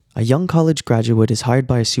A young college graduate is hired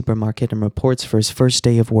by a supermarket and reports for his first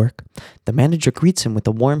day of work. The manager greets him with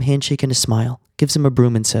a warm handshake and a smile, gives him a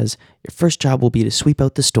broom and says, "Your first job will be to sweep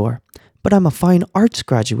out the store." "But I'm a fine arts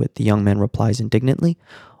graduate," the young man replies indignantly.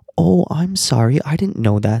 "Oh, I'm sorry, I didn't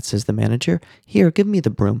know that," says the manager. "Here, give me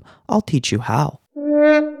the broom. I'll teach you how."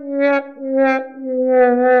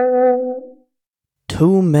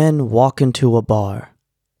 Two men walk into a bar,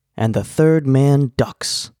 and the third man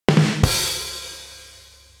ducks.